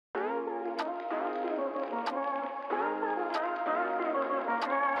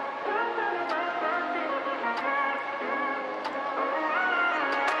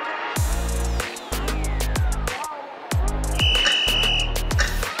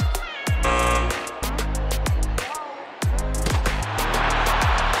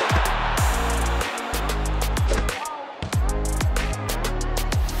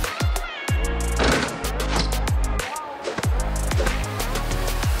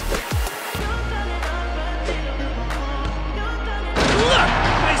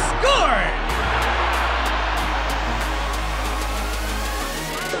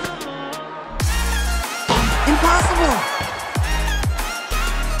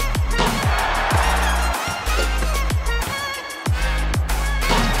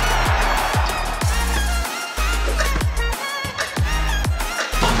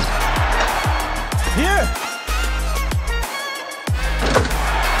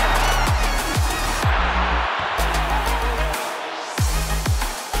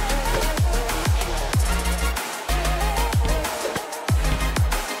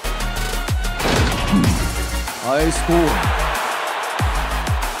High score.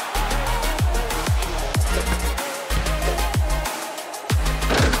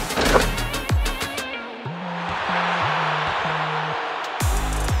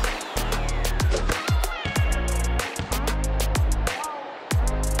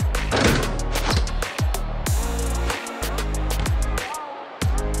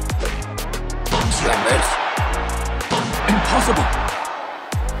 Impossible!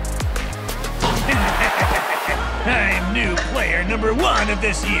 I'm new player number 1 of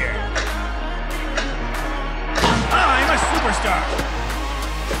this year. I'm a superstar.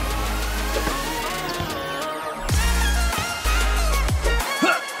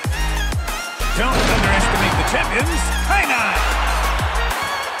 Huh. Don't underestimate the champions. Kaina!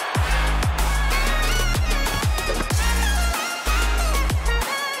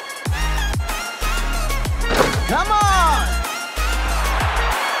 Come on!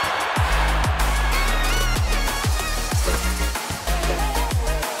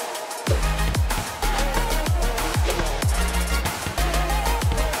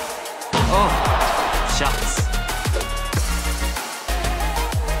 Oh, shots.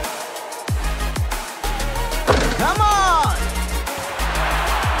 Come on!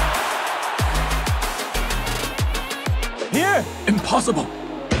 Here! Impossible!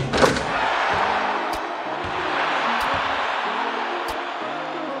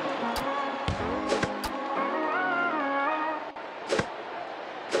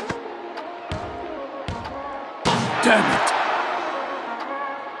 Damn it!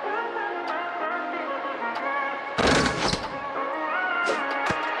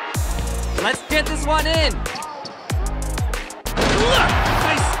 Let's get this one in! Look!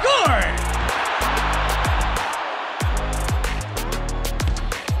 I scored!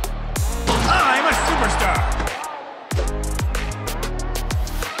 I'm a superstar!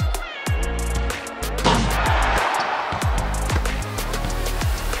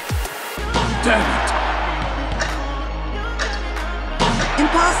 Damn it!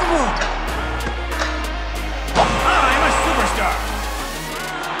 Impossible! I'm a superstar!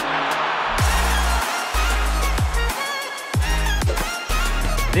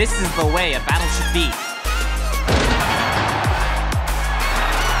 This is the way a battle should be.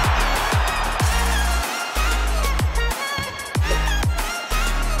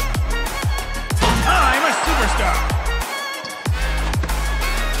 I'm a superstar!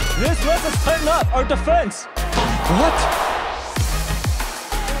 This lets us tighten up our defense. What?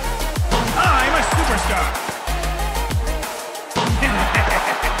 I'm a superstar!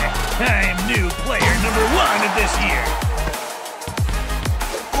 I'm new player number 1 of this year!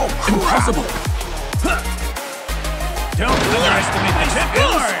 Impossible! Huh. Don't underestimate the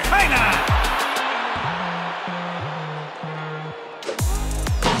champions! Kaina!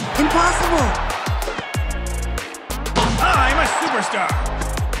 Impossible! I'm a superstar!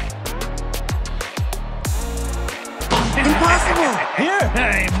 Impossible! Here!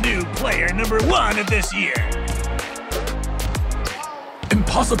 I'm new player number 1 of this year!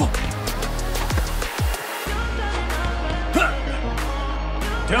 Impossible! Huh.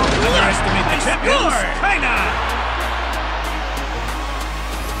 Don't underestimate the champions! Kaina!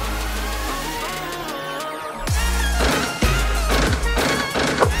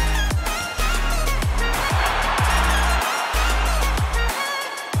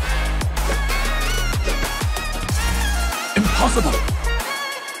 Impossible!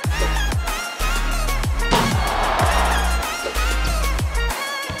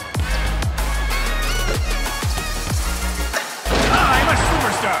 I'm a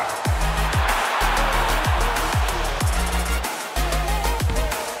superstar!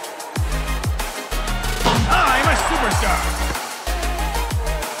 I'm a superstar!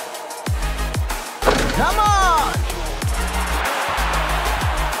 Come on!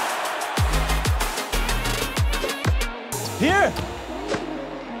 Here!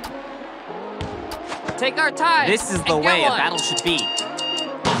 Take our time. This is the way a battle should be.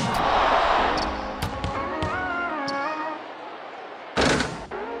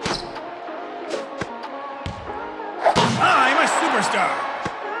 I'm a superstar!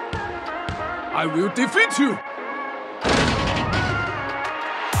 I will defeat you!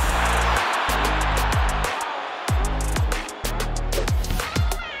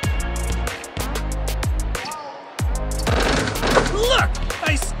 Look!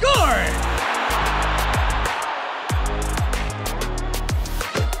 I scored!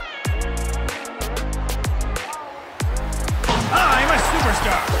 I'm a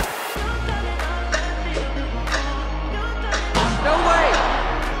superstar! No way!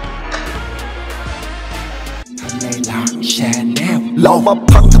 ในแรง channel เรามา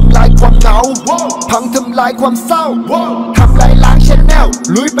พังทำลาย ความเหงาพังทำลายความเศร้าทำลายล้าง channel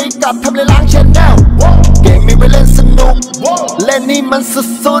ลุยไปกับทำลายล้าง channel เกมมีไปเล่นสนุกเล่นนี่มัน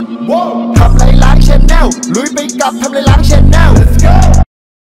สุดๆทำลายล้าง channel ลุยไปกับทำลายล้าง channel